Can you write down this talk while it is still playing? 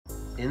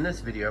In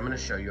this video, I'm going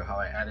to show you how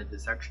I added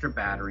this extra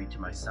battery to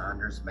my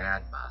Sondors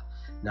Madmod.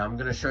 Now I'm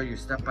going to show you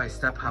step by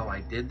step how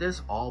I did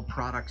this. All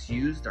products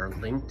used are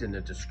linked in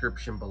the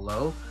description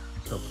below,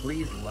 so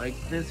please like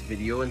this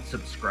video and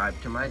subscribe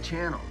to my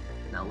channel.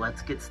 Now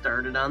let's get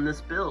started on this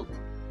build.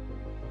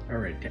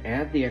 Alright, to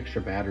add the extra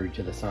battery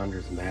to the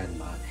Sondors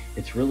Madmod,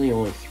 it's really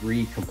only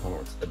three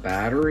components: the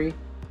battery,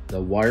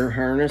 the wire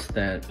harness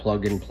that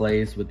plug and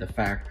plays with the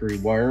factory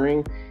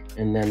wiring,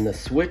 and then the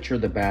switch or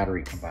the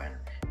battery combiner.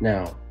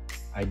 Now,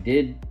 I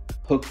did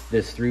hook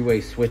this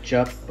three-way switch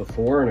up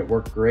before and it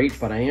worked great,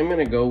 but I am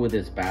going to go with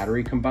this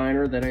battery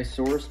combiner that I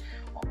sourced.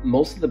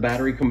 Most of the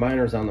battery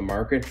combiners on the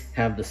market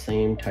have the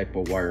same type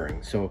of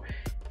wiring, so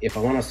if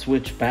I want to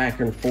switch back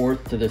and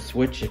forth to the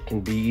switch, it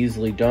can be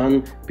easily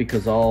done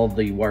because all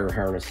the wire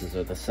harnesses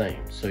are the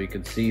same. So you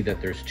can see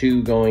that there's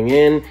two going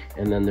in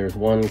and then there's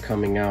one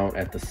coming out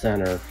at the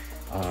center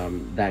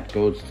that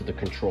goes to the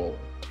controller.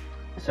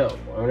 So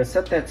I'm going to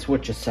set that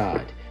switch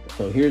aside.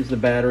 So here's the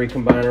battery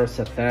combiner,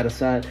 set that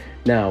aside.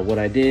 Now what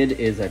I did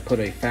is I put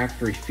a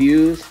factory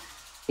fuse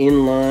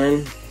in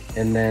line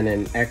and then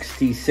an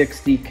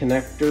XT60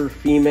 connector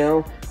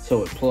female,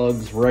 so it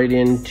plugs right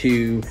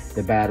into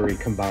the battery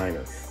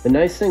combiner. The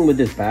nice thing with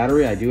this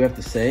battery, I do have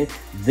to say,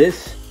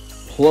 this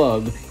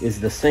plug is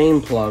the same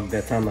plug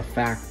that's on the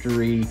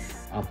factory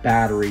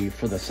battery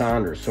for the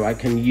Sondors, so I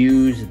can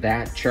use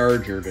that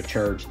charger to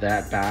charge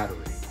that battery.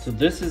 So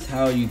this is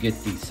how you get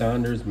the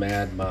Sondors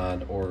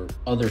Madmod or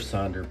other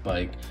Sondor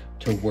bike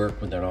to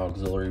work with an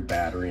auxiliary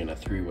battery and a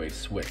three-way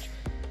switch.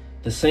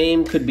 The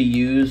same could be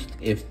used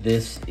if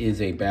this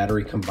is a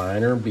battery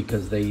combiner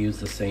because they use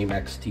the same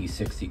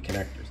XT60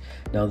 connectors.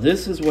 Now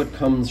this is what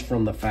comes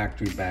from the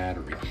factory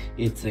battery.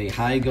 It's a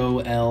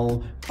Hygo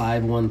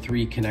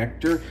L513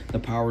 connector. The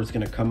power is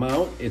going to come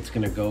out, it's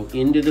going to go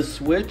into the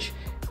switch,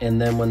 and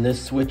then when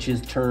this switch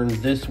is turned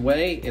this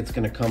way, it's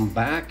going to come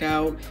back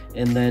out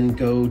and then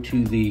go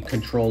to the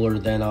controller,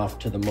 then off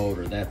to the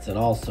motor. That's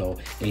also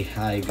a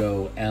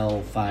Hygo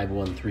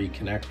L513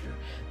 connector.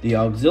 The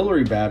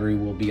auxiliary battery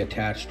will be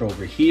attached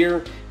over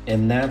here,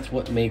 and that's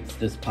what makes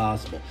this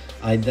possible.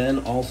 I then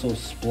also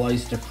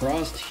spliced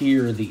across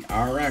here the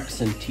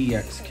RX and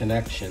TX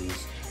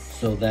connections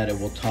so that it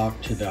will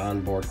talk to the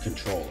onboard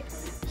controller.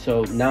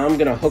 So now I'm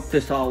gonna hook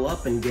this all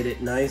up and get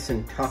it nice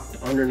and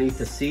tucked underneath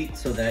the seat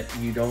so that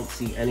you don't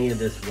see any of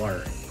this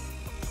wiring.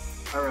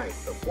 All right,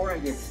 before I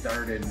get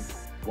started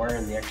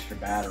wiring the extra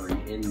battery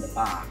in the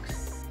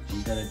box,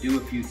 I'm gonna do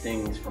a few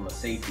things from a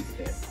safety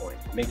standpoint.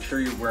 Make sure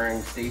you're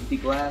wearing safety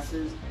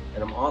glasses,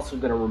 and I'm also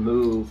gonna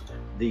remove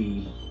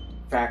the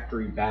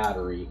factory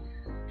battery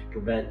to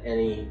prevent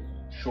any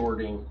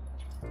shorting.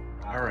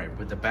 All right,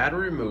 with the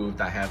battery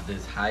removed, I have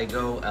this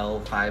Hygo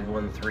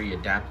L513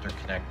 adapter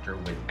connector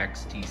with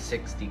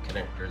XT60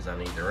 connectors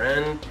on either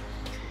end.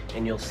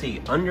 And you'll see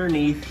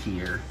underneath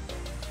here,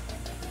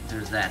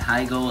 there's that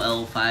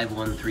Hygo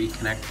L513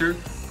 connector.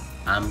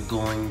 I'm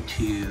going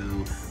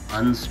to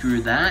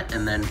unscrew that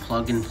and then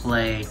plug and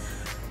play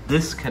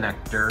this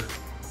connector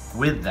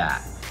with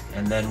that,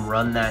 and then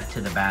run that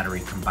to the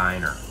battery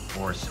combiner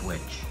or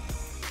switch.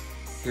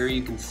 Here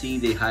you can see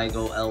the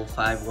Hygo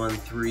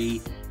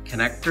L513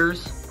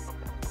 connectors.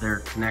 They're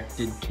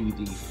connected to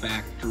the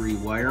factory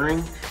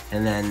wiring,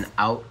 and then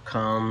out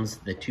comes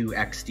the two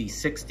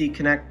XT60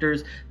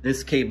 connectors.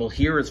 This cable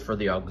here is for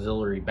the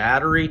auxiliary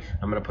battery.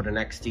 I'm going to put an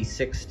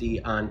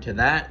XT60 onto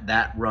that.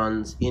 That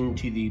runs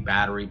into the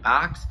battery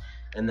box,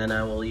 and then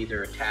I will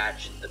either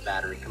attach the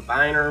battery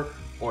combiner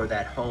or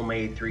that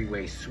homemade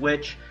three-way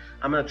switch.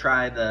 I'm going to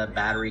try the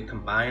battery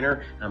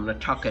combiner. I'm going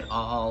to tuck it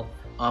all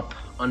up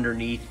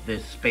underneath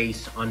this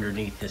space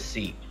underneath the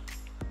seat.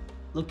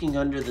 Looking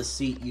under the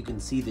seat, you can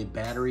see the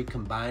battery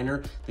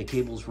combiner. The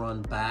cables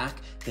run back,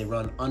 they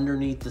run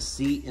underneath the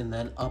seat and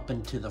then up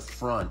into the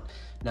front.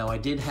 Now I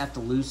did have to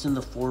loosen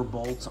the 4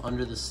 bolts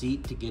under the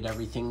seat to get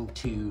everything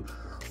to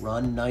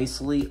run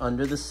nicely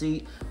under the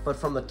seat, but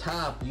from the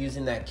top,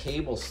 using that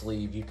cable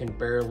sleeve, you can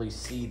barely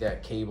see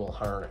that cable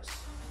harness.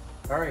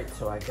 All right,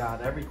 so I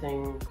got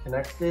everything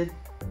connected.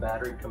 The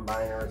battery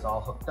combiner is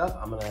all hooked up.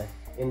 I'm gonna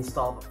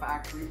install the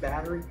factory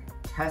battery,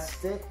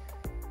 test it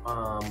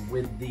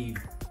with the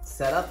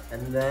setup,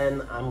 and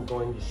then I'm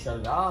going to shut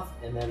it off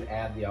and then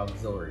add the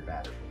auxiliary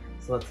battery.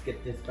 So let's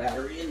get this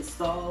battery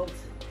installed.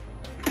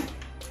 Hit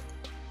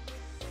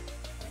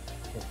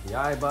the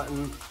I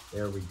button.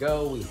 There we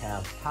go. We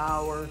have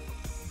power.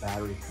 The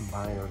battery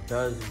combiner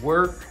does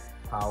work.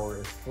 Power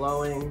is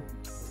flowing.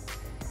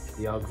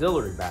 The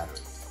auxiliary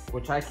battery,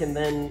 which I can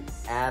then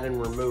add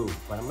and remove,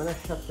 but I'm going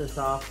to shut this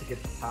off to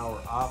get the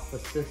power off the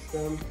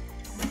system.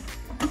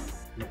 I'm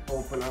going to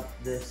open up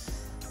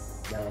this.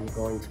 Now I'm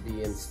going to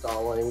be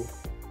installing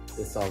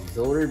this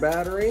auxiliary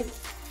battery.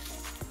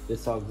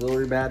 This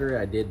auxiliary battery,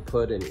 I did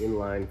put an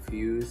inline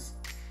fuse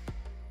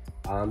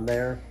on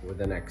there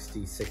with an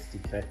XT60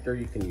 connector.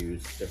 You can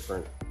use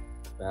different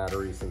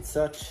batteries and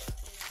such.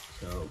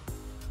 So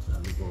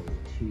I'm going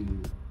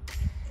to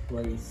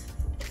place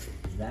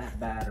that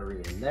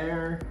battery in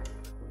there.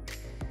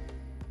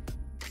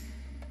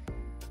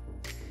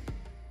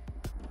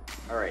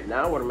 All right,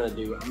 now what I'm gonna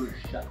do, I'm gonna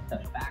shut the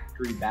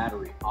factory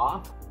battery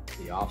off,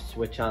 the off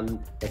switch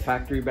on the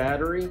factory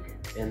battery,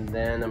 and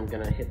then I'm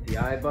gonna hit the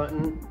I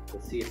button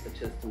to see if the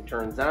system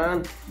turns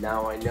on.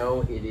 Now I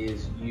know it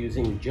is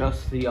using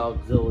just the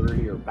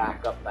auxiliary or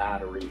backup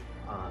battery.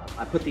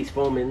 I put these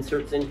foam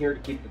inserts in here to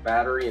keep the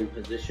battery in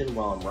position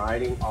while I'm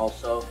riding.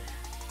 Also,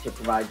 to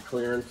provide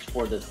clearance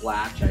for this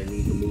latch, I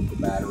need to move the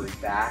battery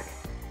back.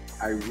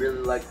 I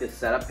really like this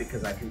setup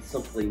because I can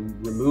simply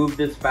remove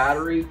this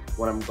battery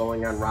when I'm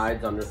going on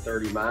rides under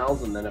 30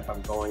 miles, and then if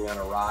I'm going on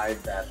a ride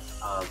that's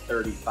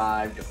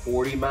 35 to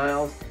 40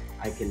 miles,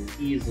 I can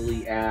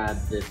easily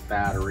add this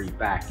battery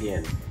back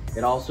in.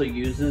 It also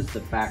uses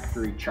the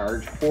factory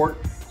charge port,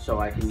 so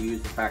I can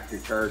use the factory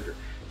charger.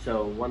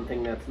 So one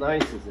thing that's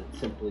nice is it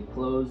simply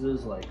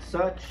closes like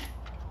such,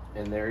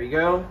 and there you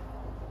go.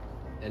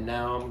 And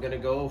now I'm gonna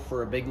go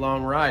for a big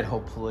long ride,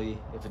 hopefully,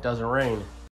 if it doesn't rain.